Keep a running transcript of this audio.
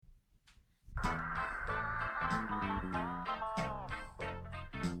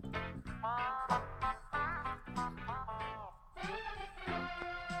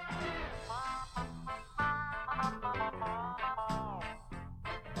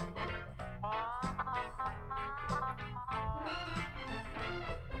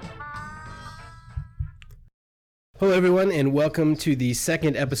Hello, everyone, and welcome to the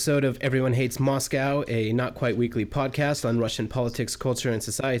second episode of Everyone Hates Moscow, a not quite weekly podcast on Russian politics, culture, and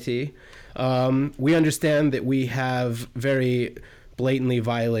society. We understand that we have very blatantly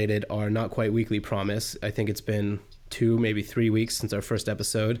violated our not quite weekly promise. I think it's been 2, maybe 3 weeks since our first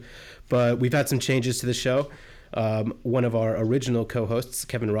episode, but we've had some changes to the show. One of our original co-hosts,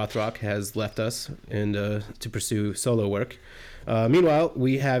 Kevin Rothrock, has left us and to pursue solo work. Meanwhile,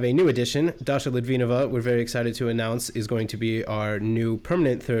 we have a new addition. Dasha Litvinova, we're very excited to announce, is going to be our new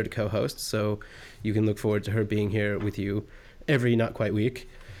permanent third co-host, so you can look forward to her being here with you every not quite week.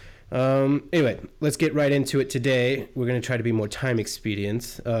 Anyway, let's get right into it today. We're going to try to be more time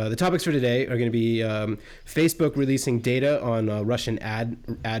expedient. The topics for today are going to be Facebook releasing data on Russian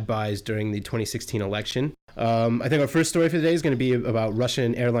ad buys during the 2016 election. I think our first story for today is going to be about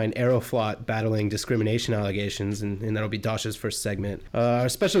Russian airline Aeroflot battling discrimination allegations, and that'll be Dasha's first segment. Our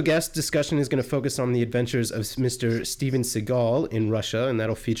special guest discussion is going to focus on the adventures of Mr. Steven Seagal in Russia, and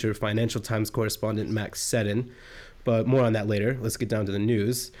that'll feature Financial Times correspondent Max Seddon. But more on that later. Let's get down to the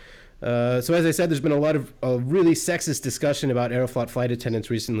news. So as I said, there's been a lot of really sexist discussion about Aeroflot flight attendants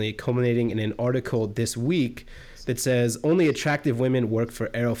recently, culminating in an article this week that says only attractive women work for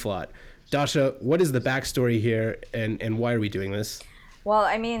Aeroflot. Dasha, what is the backstory here, and why are we doing this? Well,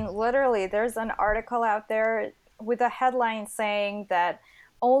 I mean, literally, there's an article out there with a headline saying that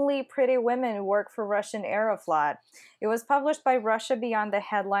only pretty women work for Russian Aeroflot. It was published by Russia Beyond the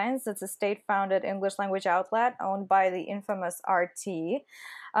Headlines. It's a state-founded English language outlet owned by the infamous RT.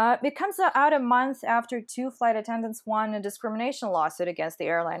 It comes out a month after 2 flight attendants won a discrimination lawsuit against the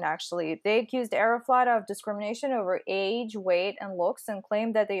airline, actually. They accused Aeroflot of discrimination over age, weight, and looks, and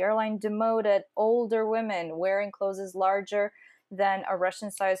claimed that the airline demoted older women wearing clothes larger than a Russian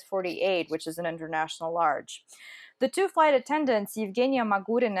size 48, which is an international large. The 2 flight attendants, Evgenia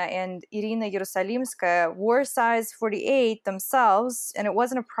Magurina and Irina Yerusalimskaya, wore size 48 themselves, and it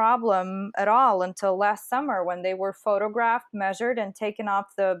wasn't a problem at all until last summer when they were photographed, measured, and taken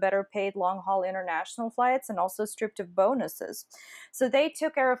off the better-paid long-haul international flights and also stripped of bonuses. So they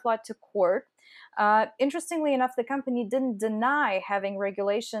took Aeroflot to court. Interestingly enough, the company didn't deny having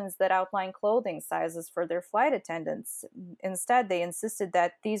regulations that outline clothing sizes for their flight attendants. Instead, they insisted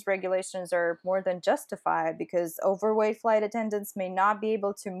that these regulations are more than justified because overweight flight attendants may not be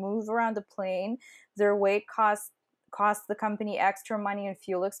able to move around the plane. Their weight costs the company extra money and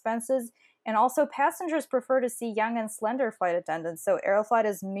fuel expenses. And also, passengers prefer to see young and slender flight attendants. So Aeroflot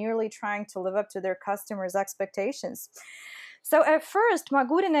is merely trying to live up to their customers' expectations. So at first,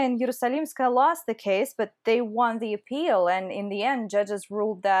 Magurina and Yerusalimskaya lost the case, but they won the appeal. And in the end, judges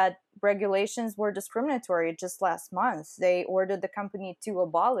ruled that regulations were discriminatory just last month. They ordered the company to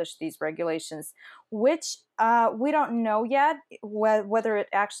abolish these regulations, which we don't know yet whether it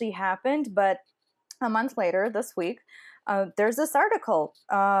actually happened. But a month later, this week, there's this article.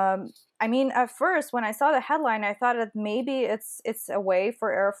 I mean, at first, when I saw the headline, I thought that maybe it's a way for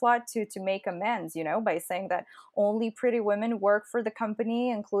Aeroflot to make amends, by saying that only pretty women work for the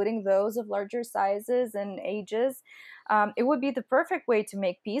company, including those of larger sizes and ages. It would be the perfect way to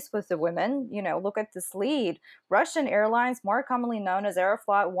make peace with the women. Look at this lead. Russian Airlines, more commonly known as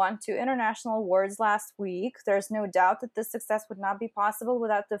Aeroflot, won 2 international awards last week. There's no doubt that this success would not be possible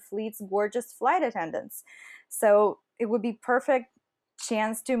without the fleet's gorgeous flight attendants. So it would be perfect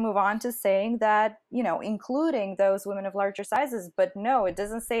chance to move on to saying that, including those women of larger sizes. But no, it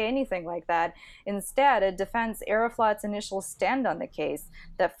doesn't say anything like that. Instead, it defends Aeroflot's initial stand on the case,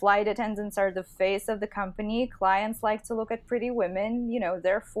 that flight attendants are the face of the company. Clients like to look at pretty women,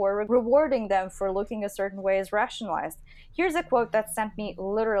 therefore rewarding them for looking a certain way is rationalized. Here's a quote that sent me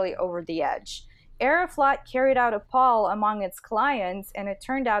literally over the edge. Aeroflot carried out a poll among its clients, and it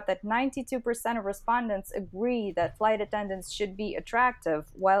turned out that 92% of respondents agree that flight attendants should be attractive,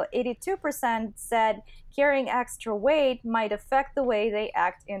 while 82% said carrying extra weight might affect the way they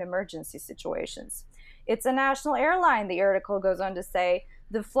act in emergency situations. It's a national airline, the article goes on to say.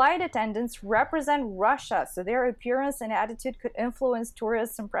 The flight attendants represent Russia, so their appearance and attitude could influence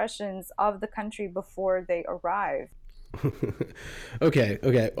tourists' impressions of the country before they arrive. Okay.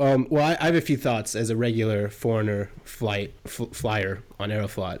 Well, I have a few thoughts as a regular foreigner flyer on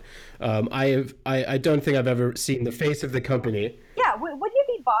Aeroflot. I don't think I've ever seen the face of the company. Yeah, would you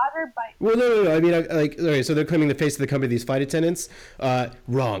be bothered by. Well, no. I mean, like, okay, so they're claiming the face of the company, these flight attendants.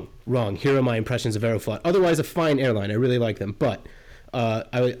 Wrong. Here are my impressions of Aeroflot. Otherwise, a fine airline. I really like them, but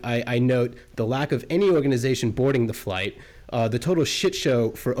I note the lack of any organization boarding the flight, the total shit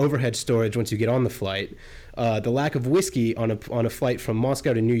show for overhead storage once you get on the flight, the lack of whiskey on a flight from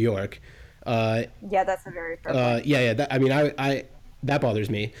Moscow to New York. Yeah, that's a very fair point. Yeah. I that bothers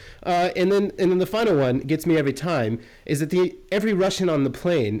me. And then the final one gets me every time is that every Russian on the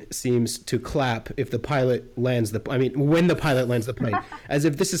plane seems to clap if the pilot lands when the pilot lands the plane, as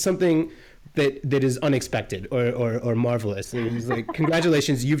if this is something that is unexpected or marvelous. And it's like,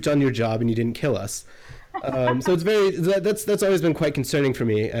 congratulations, you've done your job and you didn't kill us. So it's that's always been quite concerning for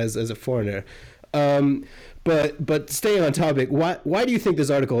me as a foreigner. But staying on topic, why do you think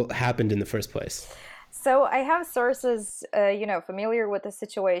this article happened in the first place? So I have sources, familiar with the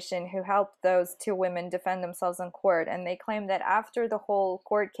situation who helped those two women defend themselves in court, and they claim that after the whole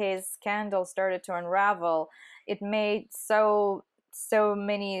court case scandal started to unravel, it made so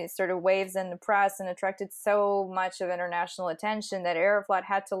many sort of waves in the press and attracted so much of international attention that Aeroflot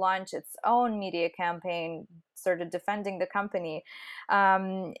had to launch its own media campaign sort of defending the company.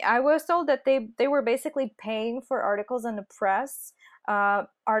 I was told that they were basically paying for articles in the press,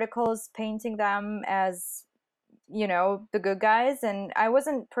 articles painting them as the good guys, and I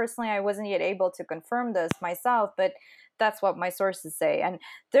wasn't yet able to confirm this myself, but that's what my sources say. And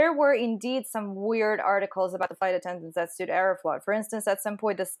there were indeed some weird articles about the flight attendants that sued Aeroflot. For instance, at some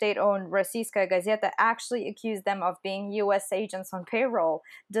point, the state-owned Rossiyskaya Gazeta actually accused them of being U.S. agents on payroll,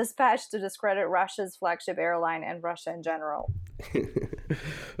 dispatched to discredit Russia's flagship airline and Russia in general.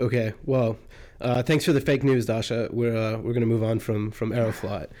 Okay, well, thanks for the fake news, Dasha. We're going to move on from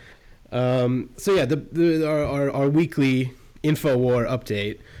Aeroflot. So yeah, our weekly InfoWar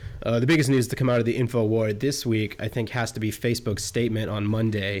update. The biggest news to come out of the InfoWar this week, I think, has to be Facebook's statement on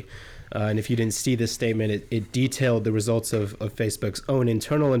Monday. And if you didn't see this statement, it detailed the results of Facebook's own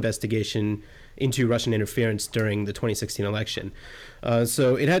internal investigation into Russian interference during the 2016 election.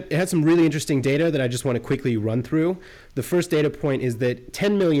 So it had some really interesting data that I just want to quickly run through. The first data point is that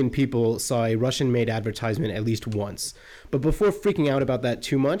 10 million people saw a Russian-made advertisement at least once. But before freaking out about that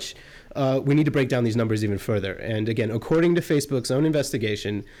too much, we need to break down these numbers even further. And again, according to Facebook's own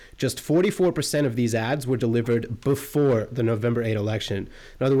investigation, just 44% of these ads were delivered before the November 8 election.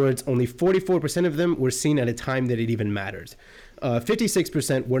 In other words, only 44% of them were seen at a time that it even mattered.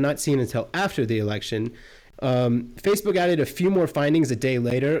 56% were not seen until after the election. Facebook added a few more findings a day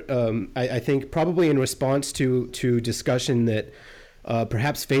later, I think probably in response to discussion that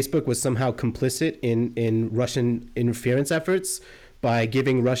perhaps Facebook was somehow complicit in Russian interference efforts by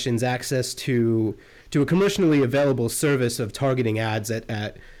giving Russians access to a commercially available service of targeting ads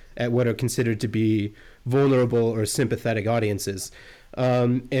at what are considered to be vulnerable or sympathetic audiences.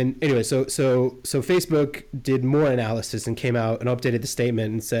 And anyway, so Facebook did more analysis and came out and updated the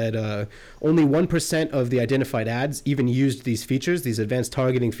statement and said only 1% of the identified ads even used these features, these advanced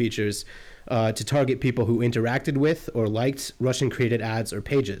targeting features, to target people who interacted with or liked Russian-created ads or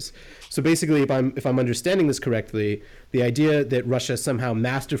pages. So basically, if I'm understanding this correctly, the idea that Russia somehow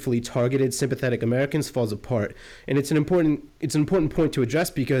masterfully targeted sympathetic Americans falls apart, and it's an important point to address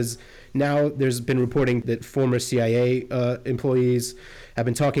because now there's been reporting that former CIA employees have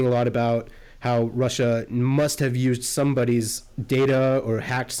been talking a lot about how Russia must have used somebody's data or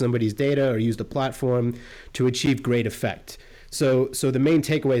hacked somebody's data or used a platform to achieve great effect. So the main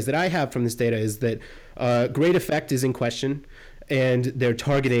takeaways that I have from this data is that great effect is in question, and their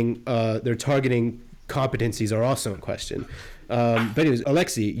targeting competencies are also in question. But anyways,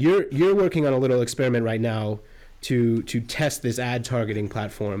 Alexei, you're working on a little experiment right now to test this ad targeting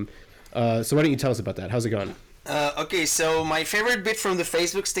platform. So why don't you tell us about that? How's it going? Okay, so my favorite bit from the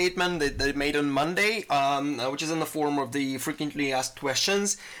Facebook statement that it made on Monday, which is in the form of the frequently asked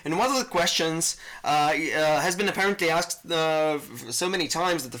questions, and one of the questions has been apparently asked so many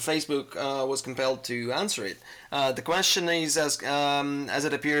times that the Facebook was compelled to answer it. The question is, as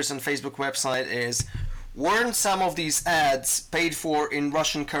it appears on Facebook website, is, weren't some of these ads paid for in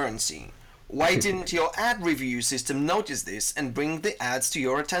Russian currency? Why didn't your ad review system notice this and bring the ads to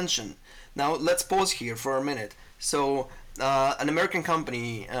your attention? Now, let's pause here for a minute. So, an American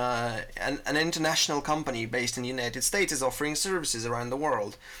company, an international company based in the United States is offering services around the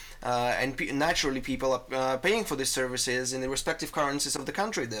world. And naturally people are paying for these services in the respective currencies of the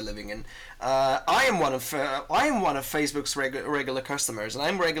country they're living in. I am one of Facebook's regular customers, and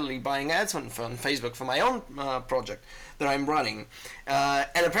I'm regularly buying ads on Facebook for my own project that I'm running.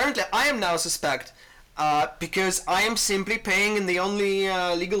 And apparently I am now suspect because I am simply paying in the only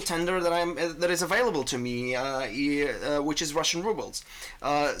legal tender that is available to me, which is Russian rubles.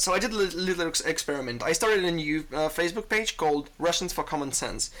 So I did a little experiment. I started a new Facebook page called Russians for Common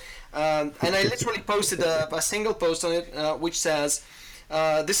Sense, and I literally posted a single post on it, which says,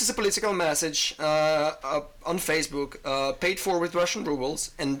 this is a political message on Facebook, paid for with Russian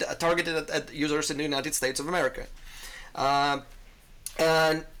rubles and targeted at users in the United States of America.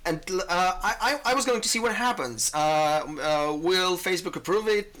 And I was going to see what happens. Will Facebook approve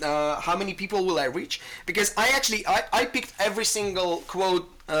it? How many people will I reach? Because I picked every single quote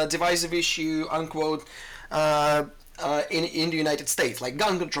divisive issue unquote in the United States, like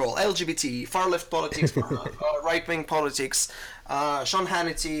gun control, LGBT, far left politics, right wing politics, Sean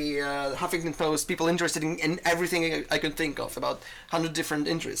Hannity, Huffington Post, people interested in everything I could think of, about 100 different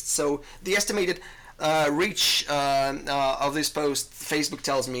interests. So the estimated reach of this post, Facebook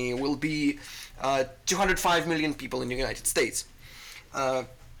tells me, will be 205 million people in the United States,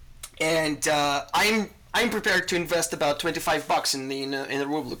 and I'm prepared to invest about $25 in the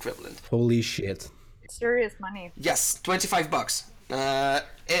ruble equivalent. Holy shit! Serious money. Yes, $25.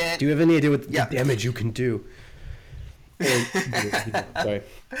 And do you have any idea what the damage you can do? Sorry.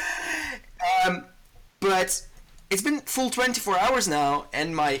 But it's been full 24 hours now,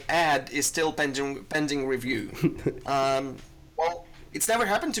 and my ad is still pending review. Well, it's never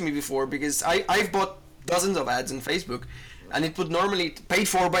happened to me before, because I've bought dozens of ads on Facebook, and it would normally paid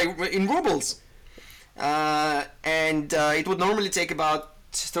for in rubles, and it would normally take about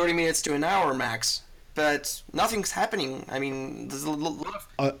 30 minutes to an hour max. But nothing's happening. I mean, there's a lot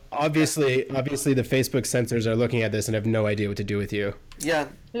of... Obviously, the Facebook censors are looking at this and have no idea what to do with you. Yeah.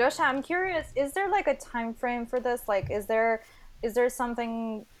 Lyosha, I'm curious, is there like a time frame for this? Like, is there some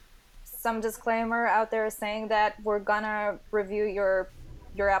disclaimer out there saying that we're gonna review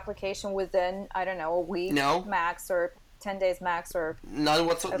your application within, I don't know, a week max, or 10 days max, or none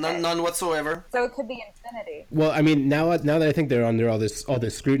whatsoever. So it could be infinity. Well, I mean, now that I think they're under all this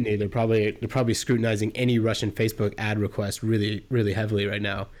scrutiny, they're probably scrutinizing any Russian Facebook ad request really, really heavily right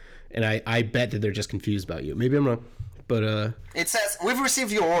now, and I bet that they're just confused about you. Maybe I'm wrong, but it says, we've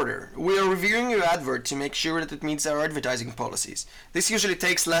received your order. We are reviewing your advert to make sure that it meets our advertising policies. This usually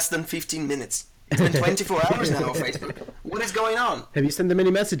takes less than 15 minutes. It's been 24 hours now on Facebook. What is going on? Have you sent them any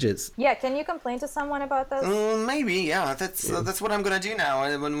messages? Yeah, can you complain to someone about this? Maybe, yeah. That's what I'm gonna do now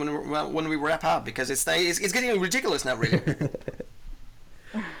when we wrap up, because it's getting ridiculous now, really.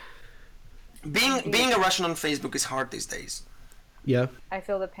 Being a Russian on Facebook is hard these days. Yeah. I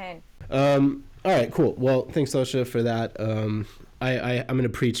feel the pain. All right, cool. Well, thanks, Lyosha, for that. I'm gonna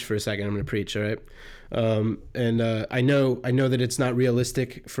preach for a second. All right. I know that it's not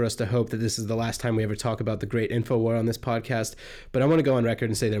realistic for us to hope that this is the last time we ever talk about the great info war on this podcast, but I want to go on record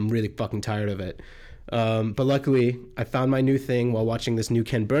and say that I'm really fucking tired of it. But luckily, I found my new thing while watching this new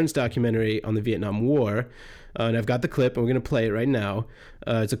Ken Burns documentary on the Vietnam War, and I've got the clip, and we're going to play it right now.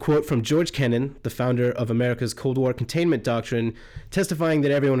 It's a quote from George Kennan, the founder of America's Cold War containment doctrine, testifying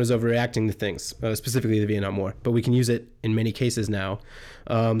that everyone was overreacting to things, specifically the Vietnam War, but we can use it in many cases now.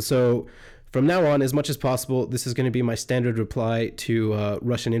 So from now on, as much as possible, this is going to be my standard reply to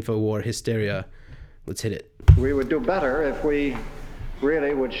Russian InfoWar hysteria. Let's hit it. We would do better if we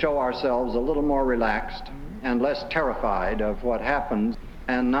really would show ourselves a little more relaxed and less terrified of what happens,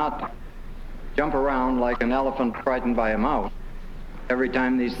 and not jump around like an elephant frightened by a mouse every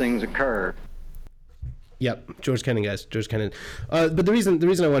time these things occur. Yep, George Kennan, guys. George Kennan. But the reason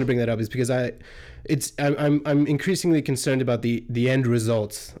I want to bring that up is because I'm increasingly concerned about the end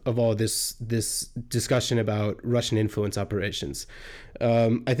results of all this discussion about Russian influence operations.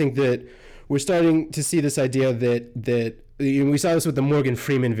 I think that we're starting to see this idea that we saw this with the Morgan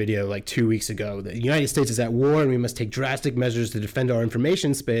Freeman video like 2 weeks ago. The United States is at war and we must take drastic measures to defend our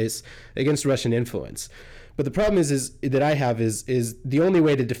information space against Russian influence. But the problem is that I have is the only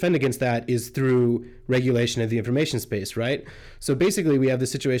way to defend against that is through regulation of the information space, right? So basically we have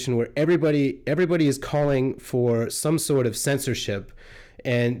this situation where everybody is calling for some sort of censorship,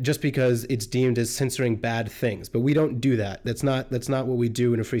 and just because it's deemed as censoring bad things. But we don't do that. That's not what we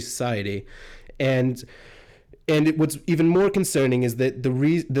do in a free society. And what's even more concerning is that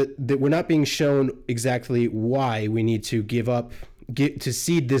that we're not being shown exactly why we need to to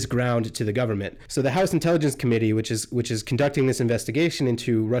cede this ground to the government. So the House Intelligence Committee, which is conducting this investigation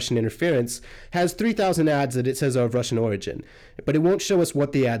into Russian interference, has 3,000 ads that it says are of Russian origin, but it won't show us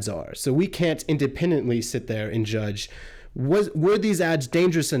what the ads are. So we can't independently sit there and judge, were these ads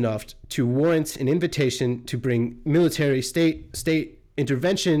dangerous enough to warrant an invitation to bring military state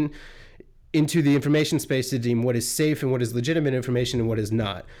intervention into the information space to deem what is safe and what is legitimate information and what is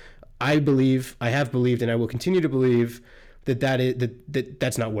not. I have believed, and I will continue to believe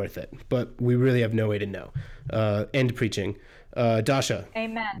that's not worth it. But we really have no way to know. End preaching. Dasha.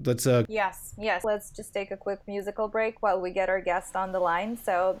 Amen. Let's Yes. Let's just take a quick musical break while we get our guest on the line.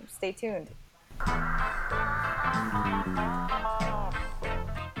 So stay tuned.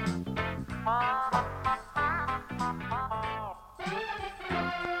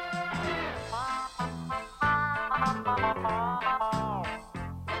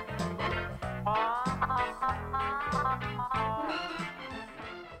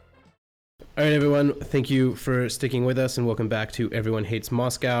 All right, everyone. Thank you for sticking with us, and welcome back to Everyone Hates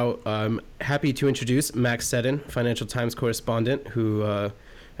Moscow. I'm happy to introduce Max Seddon, Financial Times correspondent, who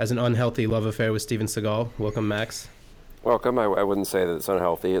has an unhealthy love affair with Steven Seagal. Welcome, Max. Welcome. I wouldn't say that it's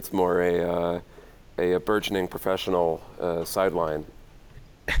unhealthy. It's more a burgeoning professional sideline.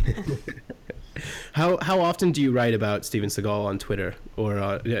 How often do you write about Steven Seagal on Twitter,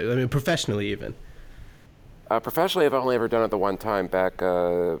 or professionally even? Professionally, I've only ever done it the one time back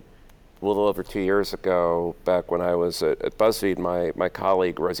a little over 2 years ago, back when I was at BuzzFeed. My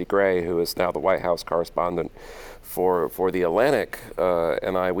colleague, Rosie Gray, who is now the White House correspondent for The Atlantic,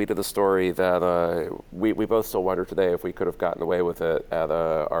 and we did a story that we both still wonder today if we could have gotten away with it at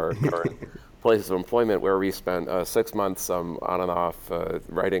our current places of employment, where we spent 6 months on and off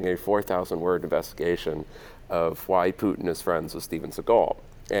writing a 4,000-word investigation of why Putin is friends with Steven Seagal.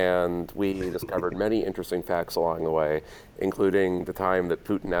 And we discovered many interesting facts along the way, including the time that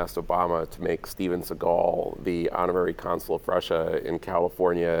Putin asked Obama to make Steven Seagal the honorary consul of Russia in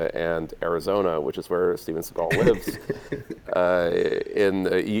California and Arizona, which is where Steven Seagal lives.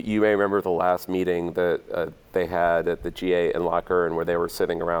 You may remember the last meeting that they had at the GA in Lockern, where they were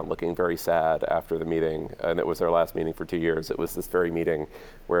sitting around looking very sad after the meeting, and it was their last meeting for 2 years. It was this very meeting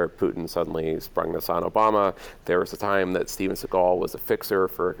where Putin suddenly sprung this on Obama. There was a time that Steven Seagal was a fixer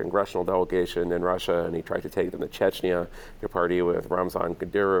for a congressional delegation in Russia, and he tried to take them to Chechnya to party with Ramzan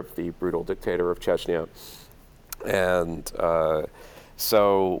Kadyrov, the brutal dictator of Chechnya. And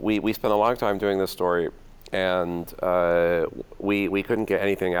so we spent a long time doing this story, and we couldn't get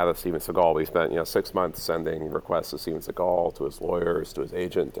anything out of Steven Seagal. We spent 6 months sending requests to Steven Seagal, to his lawyers, to his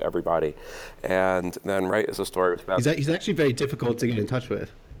agent, to everybody. And then right as the story was about... He's actually very difficult to get in touch with.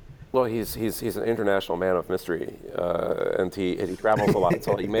 Well, he's an international man of mystery, and he travels a lot.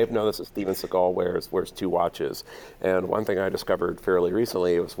 So you may have noticed that Steven Seagal wears 2 watches. And one thing I discovered fairly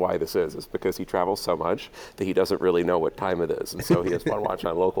recently was why this is because he travels so much that he doesn't really know what time it is. And so he has one watch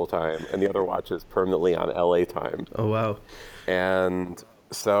on local time, and the other watch is permanently on LA time. Oh, wow. And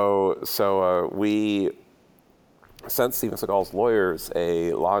so we sent Steven Seagal's lawyers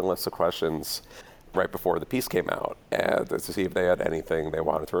a long list of questions right before the piece came out, and to see if they had anything they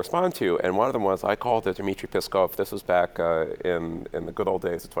wanted to respond to. And one of them was, I called Dmitry Peskov. This was back in the good old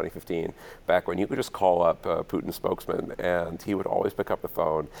days of 2015, back when you could just call up Putin's spokesman, and he would always pick up the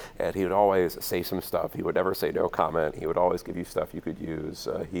phone, and he would always say some stuff. He would never say no comment. He would always give you stuff you could use.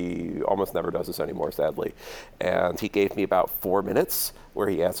 He almost never does this anymore, sadly. And he gave me about 4 minutes where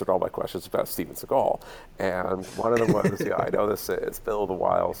he answered all my questions about Steven Seagal. And one of them was, I know it's been a little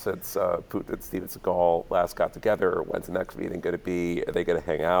while since Putin and Steven Seagal last got together. When's the next meeting going to be? Are they going to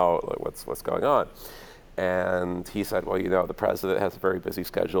hang out? Like, what's going on? And he said, well, the president has a very busy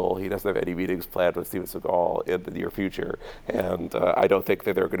schedule. He doesn't have any meetings planned with Steven Seagal in the near future. And I don't think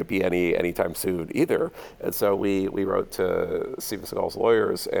that there are going to be any anytime soon either. And so we wrote to Steven Seagal's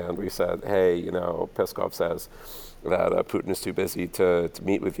lawyers, and we said, hey, Peskov says that Putin is too busy to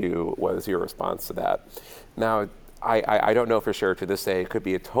meet with you. What is your response to that? Now, I don't know for sure to this day. It could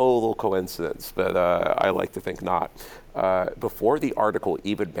be a total coincidence, but I like to think not. Before the article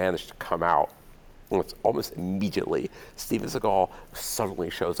even managed to come out, almost immediately, Steven Seagal suddenly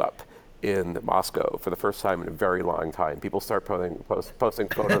shows up in Moscow for the first time in a very long time. People start posting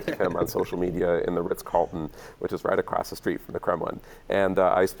photos of him on social media in the Ritz-Carlton, which is right across the street from the Kremlin. And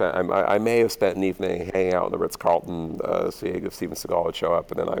I may have spent an evening hanging out in the Ritz-Carlton, seeing if Steven Seagal would show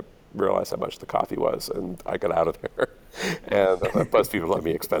up, and then I realized how much the coffee was, and I got out of there. And BuzzFeed let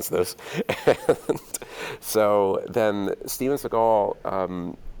me expense this. And so then Steven Seagal,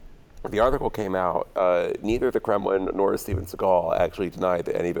 the article came out. Neither the Kremlin nor Steven Seagal actually denied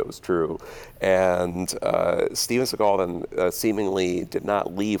that any of it was true. And Steven Seagal then seemingly did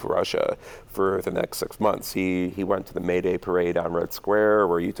not leave Russia for the next 6 months. He went to the May Day parade on Red Square,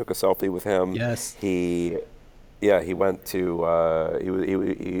 where you took a selfie with him. Yes. He went to,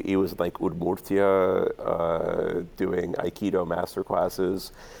 he was like Udmurtia doing Aikido master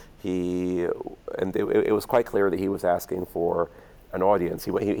classes. It was quite clear that he was asking for an audience.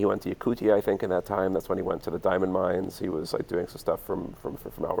 He went to Yakutia, I think, in that time. That's when he went to the diamond mines. He was like doing some stuff from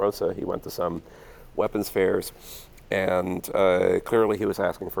Alrosa. He went to some weapons fairs, and clearly he was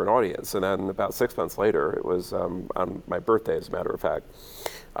asking for an audience. And then about 6 months later, it was on my birthday, as a matter of fact,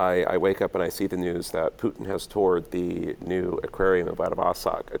 I wake up and I see the news that Putin has toured the new aquarium in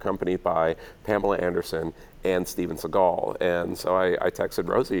Vladivostok, accompanied by Pamela Anderson and Steven Seagal. And so I texted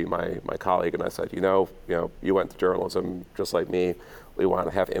Rosie, my colleague, and I said, you went to journalism just like me. We want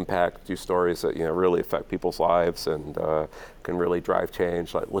to have impact, do stories that really affect people's lives and can really drive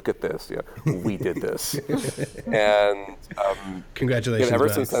change. Like, look at this, we did this. And congratulations. Ever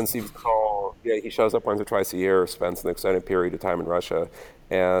since then, Steven Seagal, he shows up once or twice a year, spends an extended period of time in Russia.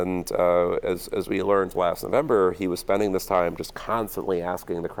 And as we learned last November, he was spending this time just constantly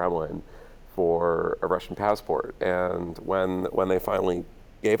asking the Kremlin for a Russian passport. And when they finally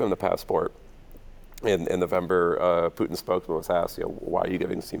gave him the passport in November, Putin's spokesman was asked, why are you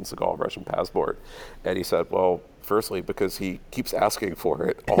giving Steven Seagal a Russian passport? And he said, well, firstly, because he keeps asking for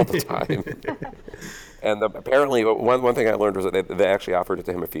it all the time. And apparently, one thing I learned was that they actually offered it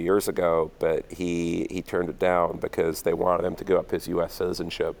to him a few years ago, but he turned it down because they wanted him to give up his U.S.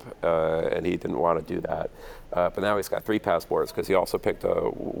 citizenship, and he didn't want to do that. But now he's got 3 passports because he also picked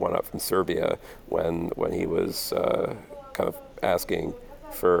one up from Serbia when he was kind of asking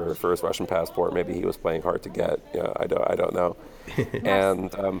for his Russian passport. Maybe he was playing hard to get. I don't know. And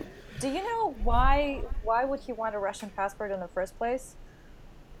do you know why would he want a Russian passport in the first place?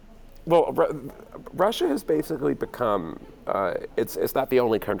 Well, Russia has basically become, it's not the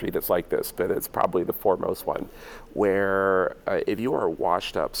only country that's like this, but it's probably the foremost one, where if you are a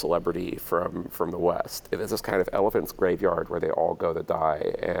washed up celebrity from the West, it is this kind of elephant's graveyard where they all go to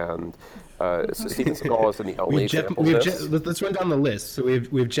die. And Steven Seagal isn't the only example of this. Let's run down the list. So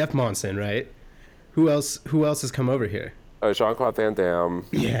we have Jeff Monson, right? Who else has come over here? Jean-Claude Van Damme.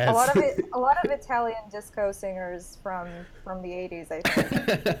 Yes. A lot of Italian disco singers from the 80s, I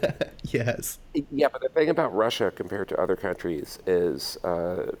think. Yes. Yeah, but the thing about Russia compared to other countries is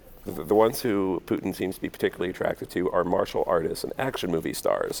the ones who Putin seems to be particularly attracted to are martial artists and action movie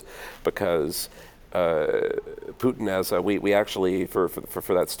stars, because Putin, as we actually for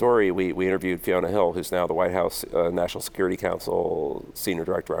that story, we interviewed Fiona Hill, who's now the White House National Security Council senior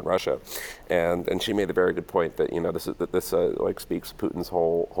director on Russia, and she made a very good point that this like speaks Putin's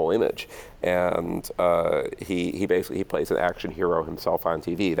whole image, and he basically plays an action hero himself on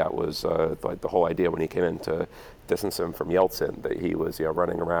TV. That was like the whole idea when he came in to distance him from Yeltsin, that he was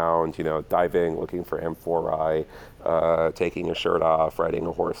running around, diving, looking for amphorae, taking his shirt off, riding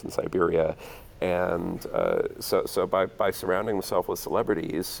a horse in Siberia. And so by surrounding himself with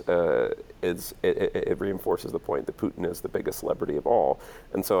celebrities, it reinforces the point that Putin is the biggest celebrity of all.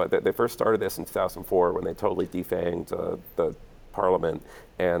 And so they first started this in 2004 when they totally defanged the parliament,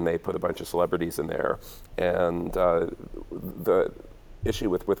 and they put a bunch of celebrities in there. And the issue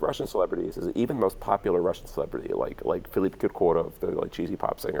with Russian celebrities is that even the most popular Russian celebrity, like Philippe Kirkorov, the cheesy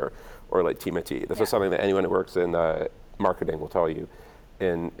pop singer, or like Timothy, this is something that anyone who works in marketing will tell you.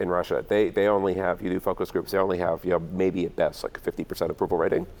 In Russia, they only have, you do focus groups, they only have maybe at best like a 50% approval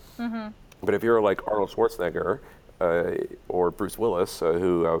rating. Mm-hmm. But if you're like Arnold Schwarzenegger or Bruce Willis,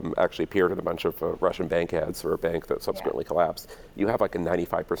 who actually appeared in a bunch of Russian bank ads for a bank that subsequently collapsed, you have like a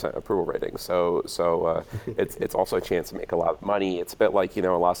 95% approval rating. So it's also a chance to make a lot of money. It's a bit like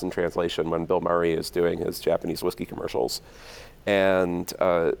Lost in Translation when Bill Murray is doing his Japanese whiskey commercials. And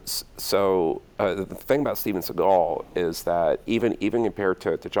so the thing about Steven Seagal is that even compared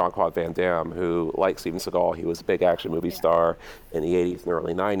to Jean-Claude Van Damme, who, like Steven Seagal, he was a big action movie star in the 80s and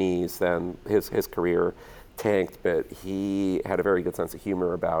early 90s, then his career tanked, but he had a very good sense of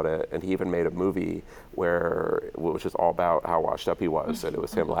humor about it, and he even made a movie which is all about how washed up he was, and it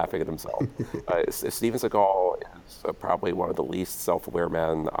was him laughing at himself. Steven Seagal is probably one of the least self-aware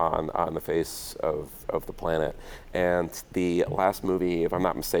men on the face of the planet, and the last movie, if I'm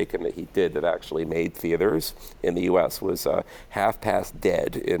not mistaken, that he did that actually made theaters in the U.S. was Half Past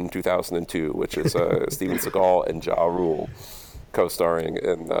Dead in 2002, which is Steven Seagal and Ja Rule co-starring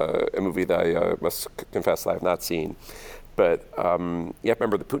in a movie that I must confess I have not seen. But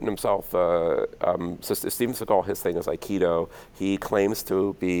remember the Putin himself, so Steven Seagal, his thing is Aikido. He claims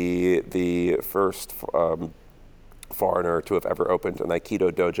to be the first foreigner to have ever opened an Aikido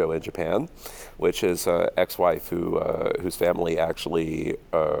dojo in Japan, which his ex-wife, whose family actually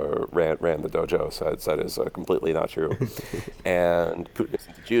ran the dojo, said is completely not true. And Putin is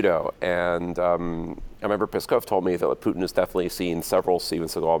into judo. And I remember Peskov told me that Putin has definitely seen several Steven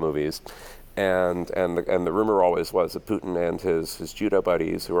Seagal movies. And the rumor always was that Putin and his judo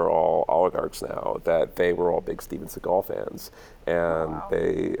buddies, who are all oligarchs now, that they were all big Steven Seagal fans. And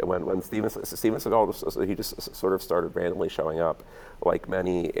wow. when Steven Seagal he just sort of started randomly showing up, like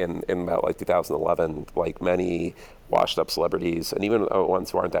many in about like 2011, like many washed up celebrities, and even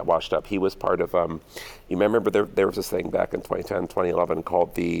ones who aren't that washed up. He was part of you remember there was this thing back in 2010, 2011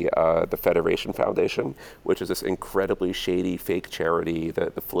 called the Federation Foundation, which is this incredibly shady fake charity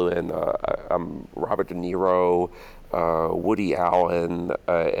that flew in Robert De Niro, Woody Allen,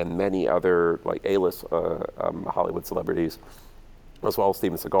 and many other like A-list Hollywood celebrities, as well as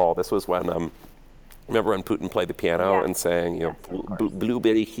Steven Seagal. This was when, remember when Putin played the piano Yes. and sang, Yes, of course.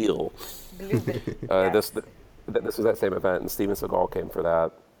 Blueberry Hill. Blueberry. This Yes. this was that same event, and Steven Seagal came for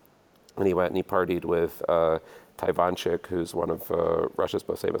that. And he went and he partied with Taivanchik, who's one of Russia's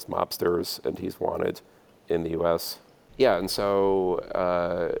most famous mobsters, and he's wanted in the U.S. Yeah, and so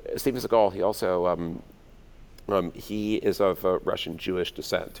Steven Seagal, he also he is of Russian Jewish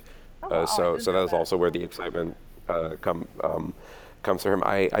descent. wow, I So didn't that know is that. also where the excitement comes from him.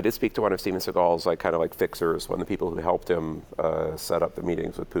 I did speak to one of Steven Seagal's like kind of like fixers, one of the people who helped him set up the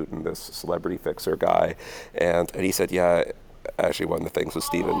meetings with Putin, this celebrity fixer guy, and he said, yeah, actually one of the things with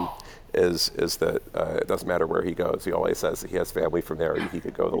Steven is that it doesn't matter where he goes. He always says that he has family from there. He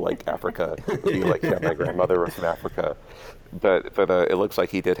could go to like Africa. Be like, yeah, my grandmother was from Africa, but it looks like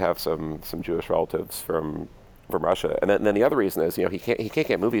he did have some Jewish relatives from Russia. And then the other reason is, he can't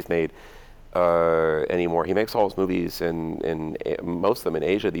get movies made anymore. He makes all his movies in most of them in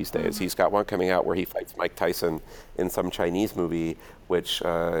Asia these days. He's got one coming out where he fights Mike Tyson in some Chinese movie, which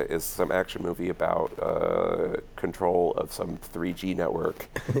is some action movie about control of some 3G network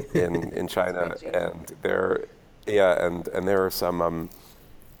in China. And there are some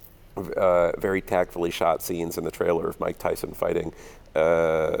very tactfully shot scenes in the trailer of Mike Tyson fighting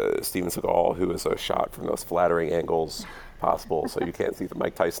Steven Seagal, who is shot from the most flattering angles possible, so you can't see that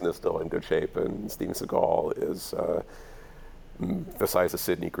Mike Tyson is still in good shape, and Steven Seagal is the size of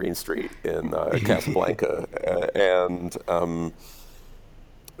Sydney Greenstreet in Casablanca.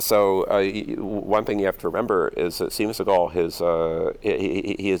 So one thing you have to remember is that Steven Seagal,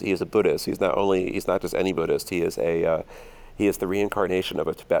 he is a Buddhist. He's not just any Buddhist. He is the reincarnation of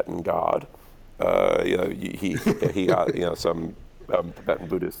a Tibetan god. He got some Tibetan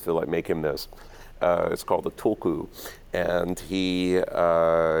Buddhists to like make him this. It's called the Tulku, and he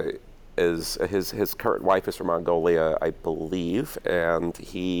is his current wife is from Mongolia, I believe, and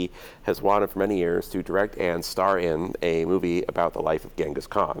he has wanted for many years to direct and star in a movie about the life of Genghis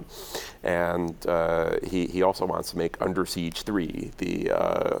Khan, and he also wants to make Under Siege 3, the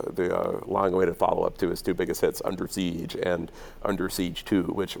long-awaited follow-up to his two biggest hits, Under Siege and Under Siege 2,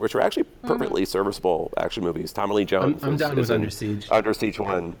 which are actually perfectly serviceable action movies. Tommy Lee Jones. I'm down with in Under Siege. Under Siege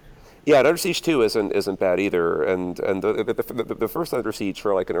 1. Yeah, and Under Siege 2 isn't bad either, and the first Under Siege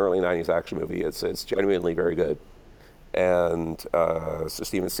for like an early '90s action movie, it's genuinely very good, and so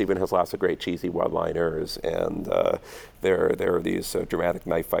Steven has lots of great cheesy one-liners, and there are these dramatic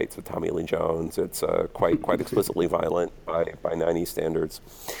knife fights with Tommy Lee Jones. It's quite explicitly violent by '90s standards,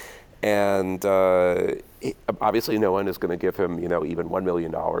 and obviously no one is going to give him even $1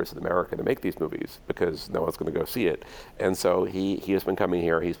 million in America to make these movies because no one's going to go see it. And so he has been coming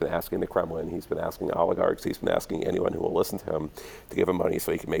here. He's been asking the Kremlin. He's been asking oligarchs. He's been asking anyone who will listen to him to give him money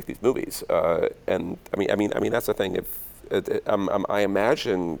so he can make these movies. And I mean that's the thing. I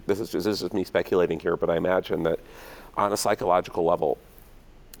imagine this is just me speculating here, but I imagine that on a psychological level,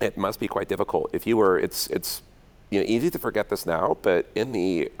 it must be quite difficult. If you were, it's easy to forget this now, but in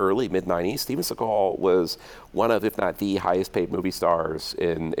the early mid-'90s, Steven Seagal was one of, if not the highest paid movie stars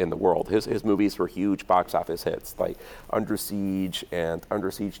in the world. His movies were huge box office hits, like Under Siege and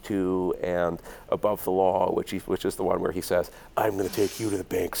Under Siege 2 and Above the Law, which is the one where he says, "I'm going to take you to the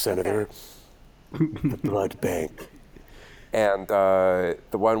bank, Senator." The blood bank. And the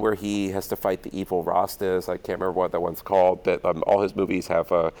one where he has to fight the evil Rastas, I can't remember what that one's called, but all his movies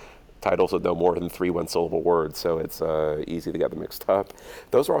have titles with no more than 3 one-syllable words, so it's easy to get them mixed up.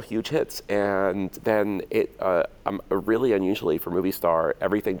 Those are all huge hits, and then it really unusually for movie star,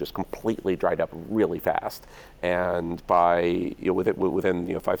 everything just completely dried up really fast, and by within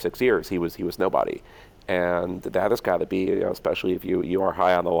 5-6 years, he was nobody. And that has got to be, especially if you are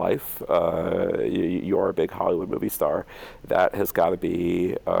high on the life, you are a big Hollywood movie star, that has got to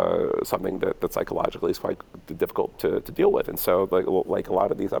be something that psychologically is quite difficult to deal with. And so, like a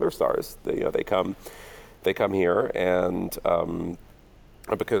lot of these other stars, they come here, and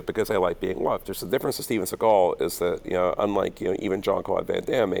because I like being loved. Just the difference with Steven Seagal is that, unlike, even Jean-Claude Van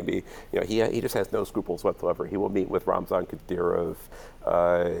Damme, maybe, he just has no scruples whatsoever. He will meet with Ramzan Kadyrov.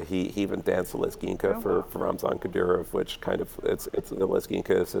 He even danced the Lezginka for Ramzan Kadyrov, which kind of, it's the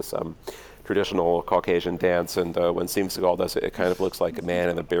Lezginka is this traditional Caucasian dance, and when Steven Seagal does it, it kind of looks like a man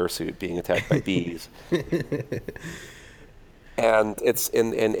in a bear suit being attacked by bees. And it's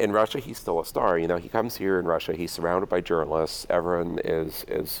in Russia, he's still a star. He comes here in Russia. He's surrounded by journalists. Everyone is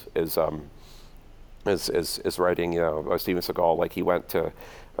writing. Steven Seagal. Like he went to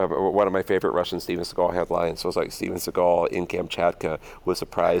one of my favorite Russian Steven Seagal headlines was like Steven Seagal in Kamchatka was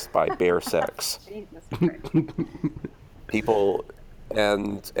surprised by bear sex. People,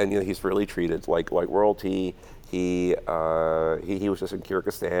 and he's really treated like royalty. He was just in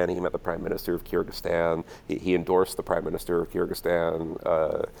Kyrgyzstan. He met the Prime Minister of Kyrgyzstan. He endorsed the Prime Minister of Kyrgyzstan,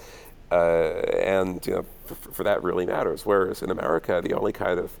 and for that really matters. Whereas in America, the only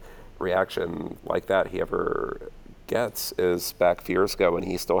kind of reaction like that he ever gets is back a few years ago when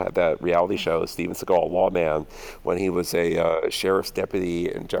he still had that reality show, Steven Seagal Lawman, when he was a sheriff's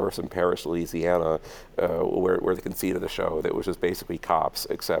deputy in Jefferson Parish, Louisiana, where the conceit of the show, that was just basically cops,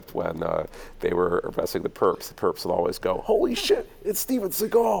 except when they were arresting the perps would always go, "Holy shit, it's Steven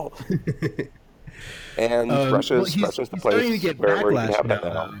Seagal!" And Russia's the place where you can have that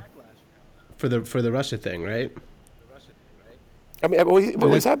now. For the Russia thing, right? I mean,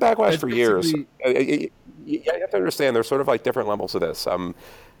 he's had backlash for years. You have to understand, there's sort of like different levels of this.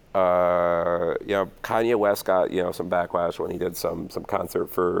 Kanye West got some backlash when he did some concert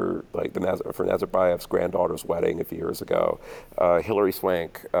for like for Nazarbayev's granddaughter's wedding a few years ago. Hilary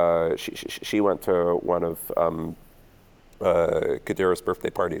Swank, she went to one of Kadyrov's birthday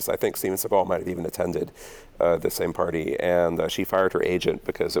parties. I think Steven Seagal might have even attended the same party, and she fired her agent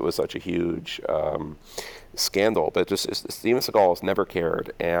because it was such a huge scandal. But Steven Seagal has never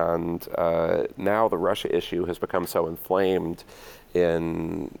cared, and now the Russia issue has become so inflamed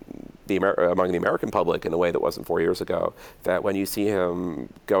among the American public in a way that wasn't 4 years ago, that when you see him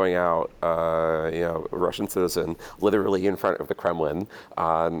going out, a Russian citizen, literally in front of the Kremlin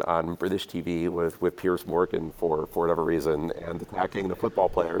on British TV with Piers Morgan for whatever reason, and attacking the football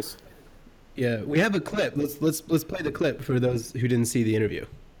players. Yeah, we have a clip. Let's play the clip for those who didn't see the interview.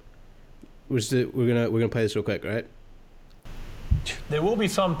 We're gonna play this real quick, right? There will be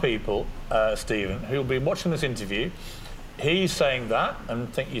some people, Stephen, who will be watching this interview. He's saying that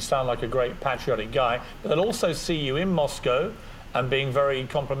and think you sound like a great patriotic guy, but they'll also see you in Moscow and being very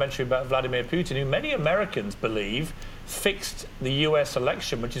complimentary about Vladimir Putin, who many Americans believe fixed the US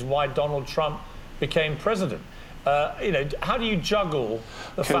election, which is why Donald Trump became president. How do you juggle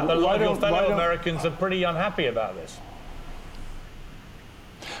the fact that a lot of your fellow Americans are pretty unhappy about this?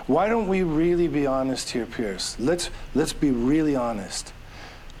 Why don't we really be honest here, Piers? Let's be really honest.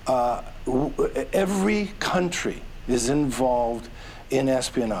 Every country is involved in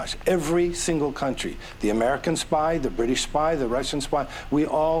espionage. Every single country. The American spy, the British spy, the Russian spy, we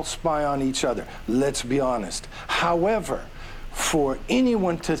all spy on each other. Let's be honest. However, for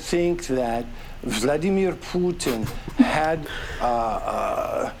anyone to think that Vladimir Putin had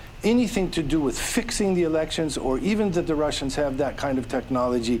anything to do with fixing the elections, or even that the Russians have that kind of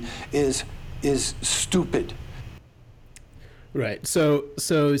technology, is stupid. Right. So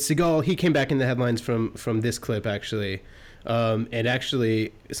Seagal, he came back in the headlines from this clip, actually. And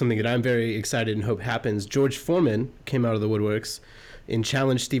actually, something that I'm very excited and hope happens, George Foreman came out of the woodworks and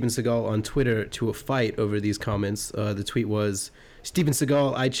challenged Steven Seagal on Twitter to a fight over these comments. The tweet was, "Steven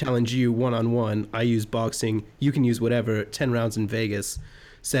Seagal, I challenge you one-on-one. I use boxing. You can use whatever. 10 rounds in Vegas."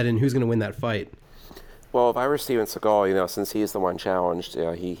 Said, and who's going to win that fight? Well, if I were Steven Seagal, since he's the one challenged,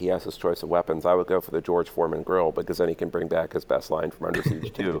 he has his choice of weapons, I would go for the George Foreman grill, because then he can bring back his best line from Under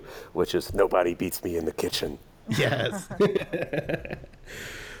Siege 2, which is, "Nobody beats me in the kitchen." Yes.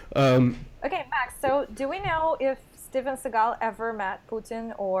 Okay, Max, so do we know if Steven Seagal ever met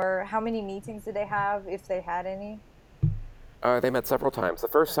Putin, or how many meetings did they have, if they had any? They met several times. The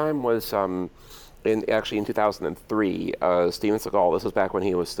first time was in 2003. Steven Seagal, this was back when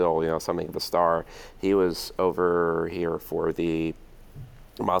he was still, something of a star. He was over here for the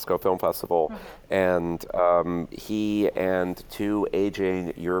Moscow Film Festival, and he and two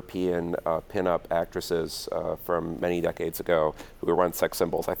aging European pin-up actresses from many decades ago who were once sex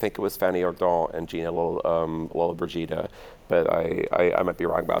symbols. I think it was Fanny Ardant and Gina Lollobrigida, but I might be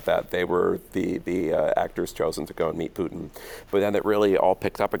wrong about that. They were the actors chosen to go and meet Putin. But then it really all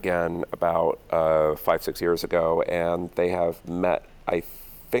picked up again about 5-6 years ago, and they have met, I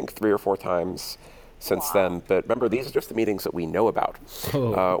think, 3 or 4 times since then. But remember, these are just the meetings that we know about.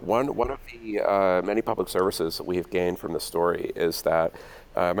 One of the many public services that we have gained from this story is that,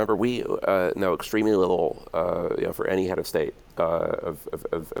 remember, we know extremely little for any head of state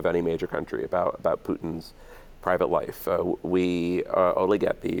of any major country about Putin's private life. We only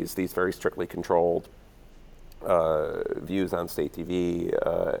get these very strictly controlled views on state TV,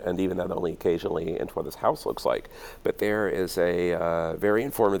 and even then only occasionally into what his house looks like. But there is a very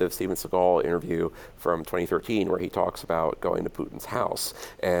informative Steven Seagal interview from 2013 where he talks about going to Putin's house.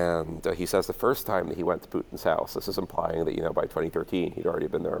 And he says the first time that he went to Putin's house, this is implying that, by 2013, he'd already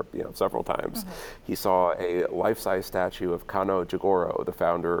been there, several times. He saw a life-size statue of Kano Jigoro, the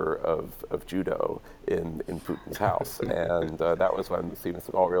founder of judo, in Putin's house. And that was when Steven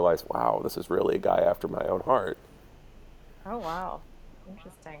Seagal realized, wow, this is really a guy after my own heart. Oh, wow.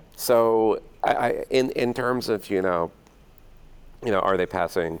 Interesting. So in terms of, are they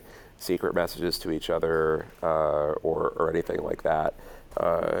passing secret messages to each other or anything like that?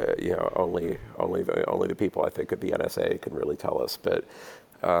 Only the people, I think, at the NSA can really tell us. But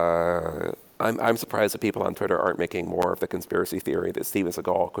I'm surprised that people on Twitter aren't making more of the conspiracy theory that Steven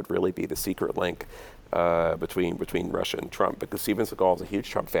Seagal could really be the secret link between Russia and Trump, because Steven Seagal is a huge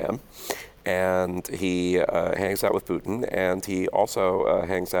Trump fan, and he hangs out with Putin, and he also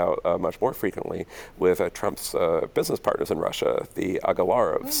hangs out much more frequently with Trump's business partners in Russia, the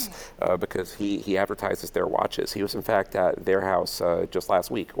Agalarovs, because he advertises their watches. He was, in fact, at their house just last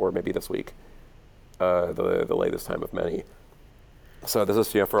week, or maybe this week, the latest time of many. So this is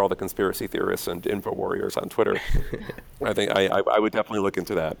for all the conspiracy theorists and info warriors on Twitter. I think I would definitely look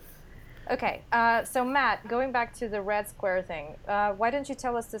into that. Okay, so Matt, going back to the Red Square thing, why don't you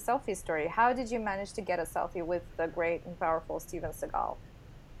tell us the selfie story? How did you manage to get a selfie with the great and powerful Steven Seagal?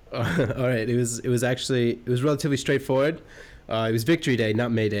 All right, it was relatively straightforward. It was Victory Day,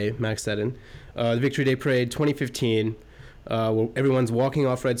 not May Day, Max Seddon. The Victory Day Parade 2015, where everyone's walking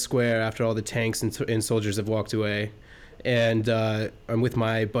off Red Square after all the tanks and soldiers have walked away. And I'm with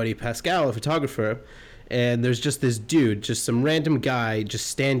my buddy Pascal, a photographer, and there's just this dude, just some random guy, just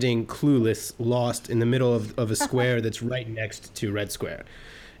standing clueless, lost in the middle of a square that's right next to Red Square.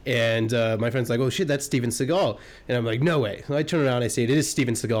 And my friend's like, oh shit, that's Steven Seagal. And I'm like, no way. So I turn around, I see it is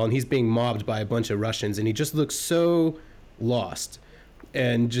Steven Seagal, and he's being mobbed by a bunch of Russians, and he just looks so lost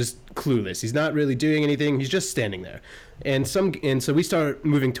and just clueless. He's not really doing anything. He's just standing there. And so we start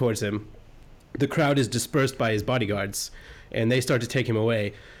moving towards him. The crowd is dispersed by his bodyguards, and they start to take him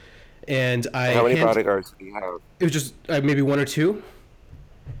away. And how many bodyguards do you have? It was just maybe one or two.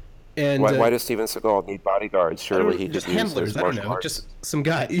 And why does Steven Seagal need bodyguards? Surely he just could use handlers. those I don't martial know, arts. just some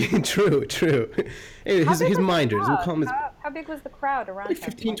guy. True. His minders. We'll call him How big was the crowd around like him?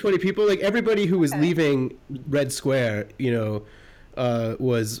 15, 20 people. Like everybody who was leaving Red Square,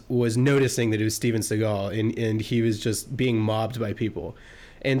 was noticing that it was Steven Seagal, and he was just being mobbed by people.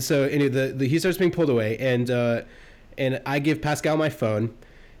 And so he starts being pulled away, and I give Pascal my phone,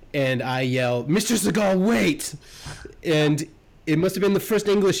 and I yell, "Mr. Seagal, wait!" And it must have been the first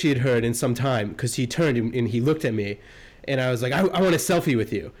English he had heard in some time, because he turned and he looked at me, and I was like, I want a selfie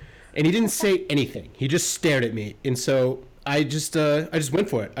with you. And he didn't say anything. He just stared at me. And so I just went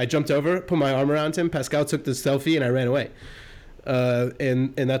for it. I jumped over, put my arm around him. Pascal took the selfie, and I ran away.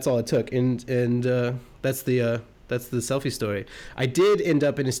 And that's all it took. And that's the selfie story. I did end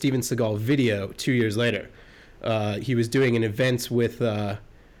up in a Steven Seagal video 2 years later. He was doing an event with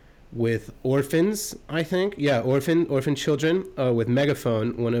orphans, I think. Yeah, orphan children with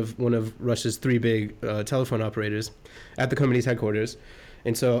Megaphone, one of Russia's three big telephone operators, at the company's headquarters.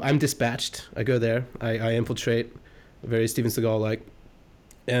 And so I'm dispatched. I go there. I infiltrate, very Steven Seagal-like.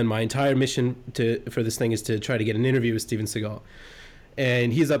 And my entire mission for this thing is to try to get an interview with Steven Seagal.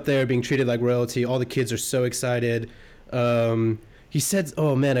 And he's up there being treated like royalty. All the kids are so excited. He said,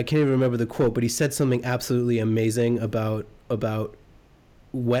 oh man, I can't even remember the quote, but he said something absolutely amazing about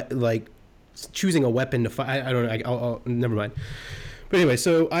choosing a weapon to fight. I don't know. I'll never mind. But anyway,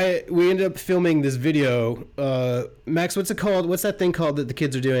 so we ended up filming this video. Max, what's it called? What's that thing called that the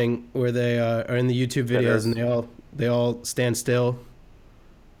kids are doing where they are in the YouTube videos and they all stand still?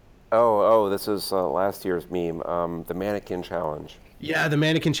 Oh, this is last year's meme, the mannequin challenge. Yeah, the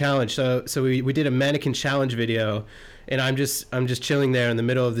mannequin challenge. So we did a mannequin challenge video, and I'm just chilling there in the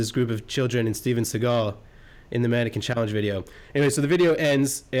middle of this group of children and Steven Seagal in the mannequin challenge video. Anyway, so the video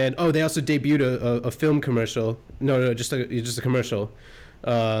ends, and they also debuted a film commercial. No, just a commercial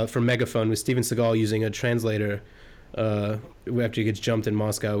for Megaphone with Steven Seagal using a translator after he gets jumped in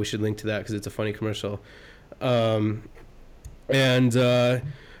Moscow. We should link to that because it's a funny commercial.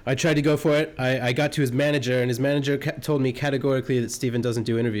 I tried to go for it. I got to his manager, and his manager told me categorically that Steven doesn't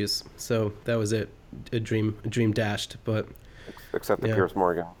do interviews. So that was it. A dream dashed. But Except for Piers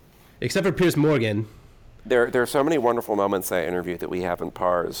Morgan. Except for Piers Morgan. There are so many wonderful moments in that interview that we haven't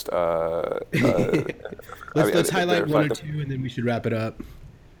parsed. Let's highlight one or two, and then we should wrap it up.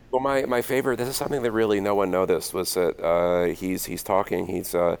 Well, my favorite, this is something that really no one noticed, was that he's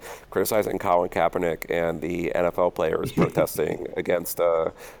criticizing Colin Kaepernick and the NFL players protesting against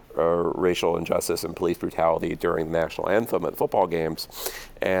racial injustice and police brutality during the national anthem at football games.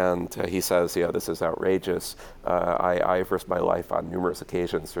 And he says, this is outrageous. I've risked my life on numerous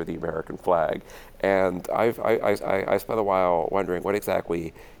occasions for the American flag. And I spent a while wondering what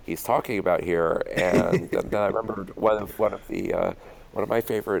exactly he's talking about here. And then I remembered one of my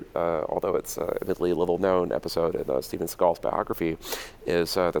favorite, although it's admittedly a little known episode in Steven Seagal's biography,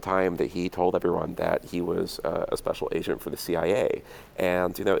 is the time that he told everyone that he was a special agent for the CIA.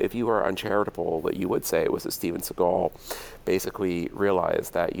 And, if you were uncharitable, what you would say was that Steven Seagal basically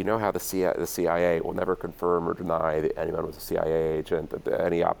realized that how the CIA will never confirm or deny that anyone was a CIA agent, that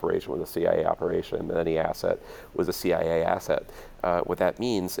any operation was a CIA operation, that any asset was a CIA asset. What that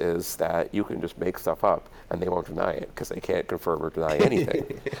means is that you can just make stuff up and they won't deny it because they can't confirm or deny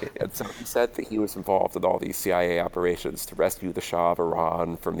anything. And so he said that he was involved in all these CIA operations to rescue the Shah of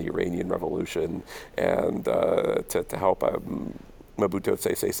Iran from the Iranian Revolution and to help Mobutu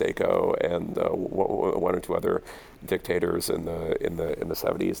Sese Seko and one or two other dictators in the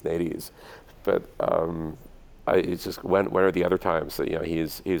 70s and 80s. But it's just when are the other times that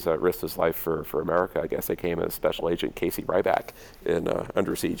he's risked his life for America? I guess they came as Special Agent Casey Ryback in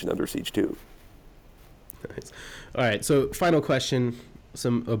Under Siege and Under Siege 2. Nice. All right. So final question,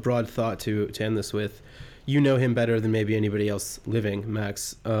 a broad thought to end this with. You know him better than maybe anybody else living,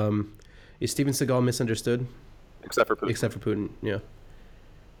 Max. Is Steven Seagal misunderstood? Except for Putin. Yeah.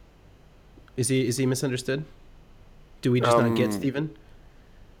 Is he misunderstood? Do we just not get Steven?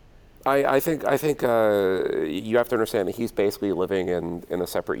 I think you have to understand that he's basically living in a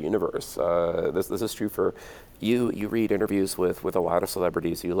separate universe. This is true for you. You read interviews with a lot of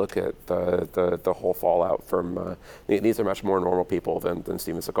celebrities. You look at the whole fallout from these are much more normal people than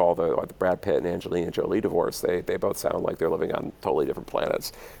Steven Seagal. The Brad Pitt and Angelina Jolie divorce. They both sound like they're living on totally different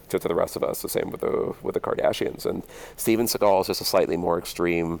planets to the rest of us. The same with the Kardashians. And Steven Seagal is just a slightly more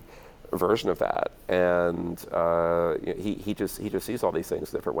extreme version of that, and he just sees all these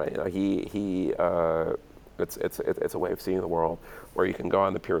things a different way. It's a way of seeing the world where you can go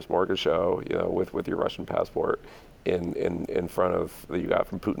on the Piers Morgan show, with your Russian passport in front of that you got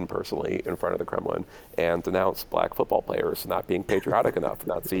from Putin personally in front of the Kremlin, and denounce black football players not being patriotic enough, and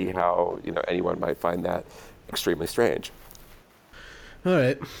not see how anyone might find that extremely strange. All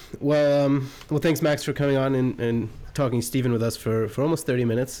right. Well, thanks, Max, for coming on and talking Steven with us for almost 30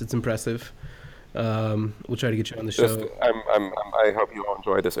 minutes. It's impressive. We'll try to get you on the show. I hope you all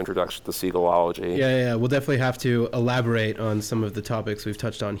enjoyed this introduction to Seagalology. Yeah. We'll definitely have to elaborate on some of the topics we've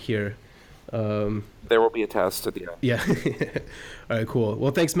touched on here. There will be a test at the end. Yeah. All right, cool.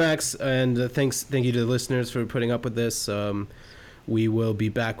 Well, thanks, Max, and thank you to the listeners for putting up with this. We will be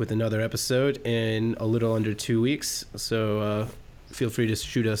back with another episode in a little under 2 weeks. So feel free to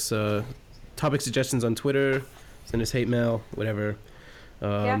shoot us topic suggestions on Twitter, send us hate mail, whatever.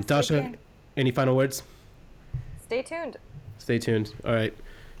 Dasha, any final words? Stay tuned. Stay tuned. All right.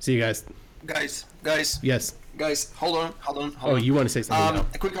 See you guys. Guys. Yes. Guys, hold on. You want to say something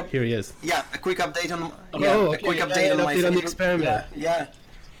now? Here he is. Yeah, a quick update on. Update on the experiment. Yeah.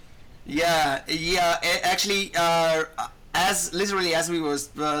 Actually, as we was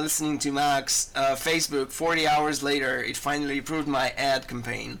listening to Max, Facebook, 40 hours later, it finally approved my ad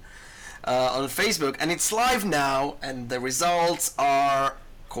campaign on Facebook, and it's live now, and the results are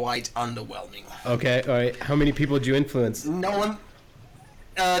quite underwhelming. Okay, all right. How many people did you influence? No one.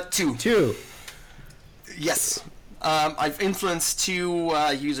 2. 2. Yes. I've influenced 2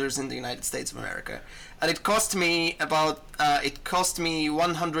 users in the United States of America, and it cost me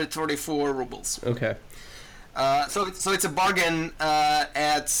 134 rubles. Okay. So it's a bargain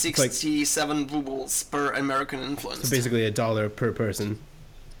at 67 rubles per American influence. So basically $1 per person.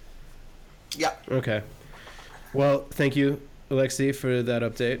 Yeah. Okay. Well, thank you, Alexei, for that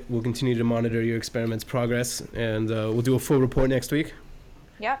update. We'll continue to monitor your experiment's progress, and we'll do a full report next week.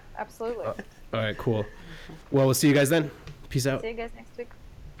 Yeah, absolutely. All right, cool. Well, we'll see you guys then. Peace out. See you guys next week.